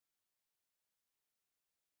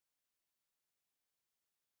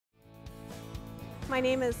My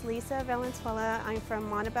name is Lisa Valenzuela. I'm from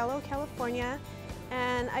Montebello, California,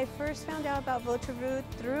 and I first found out about Votre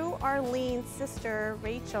through Arlene's sister,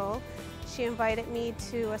 Rachel. She invited me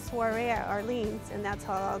to a soiree at Arlene's, and that's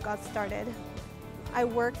how it all got started. I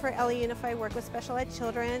work for LA Unified, work with special ed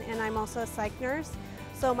children, and I'm also a psych nurse.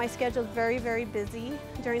 So my schedule is very, very busy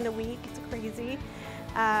during the week. It's crazy.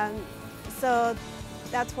 So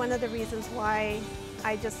that's one of the reasons why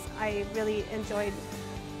I really enjoyed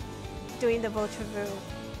doing the Votre.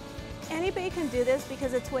 Anybody can do this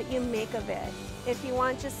because it's what you make of it. If you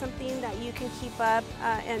want just something that you can keep up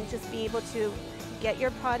and just be able to get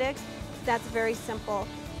your product, that's very simple.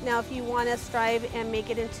 Now, if you want to strive and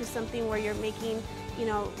make it into something where you're making, you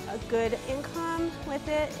know, a good income with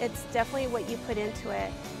it, it's definitely what you put into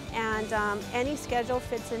it. And any schedule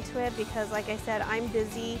fits into it because, like I said, I'm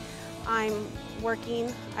busy. I'm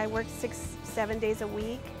working. I work 6-7 days a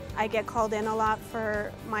week. I get called in a lot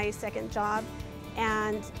for my second job,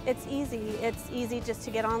 and it's easy. It's easy just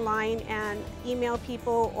to get online and email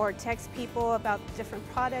people or text people about different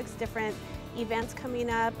products, different events coming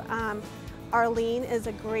up. Arlene is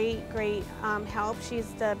a great help.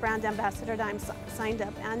 She's the brand ambassador that I'm signed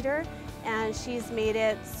up under, and she's made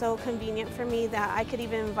it so convenient for me that I could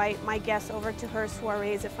even invite my guests over to her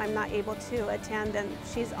soirees if I'm not able to attend, and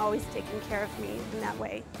she's always taken care of me in that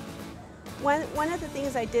way. One of the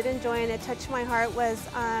things I did enjoy and it touched my heart was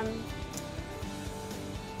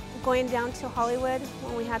going down to Hollywood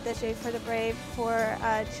when we had the J for the Brave for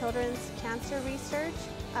children's cancer research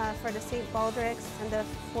for the St. Baldrick's and the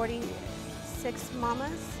 46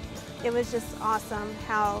 Mamas. It was just awesome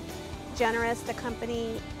how generous the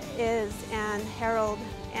company is, and Harold,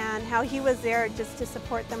 and how he was there just to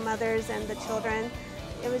support the mothers and the children.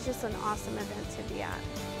 It was just an awesome event to be at.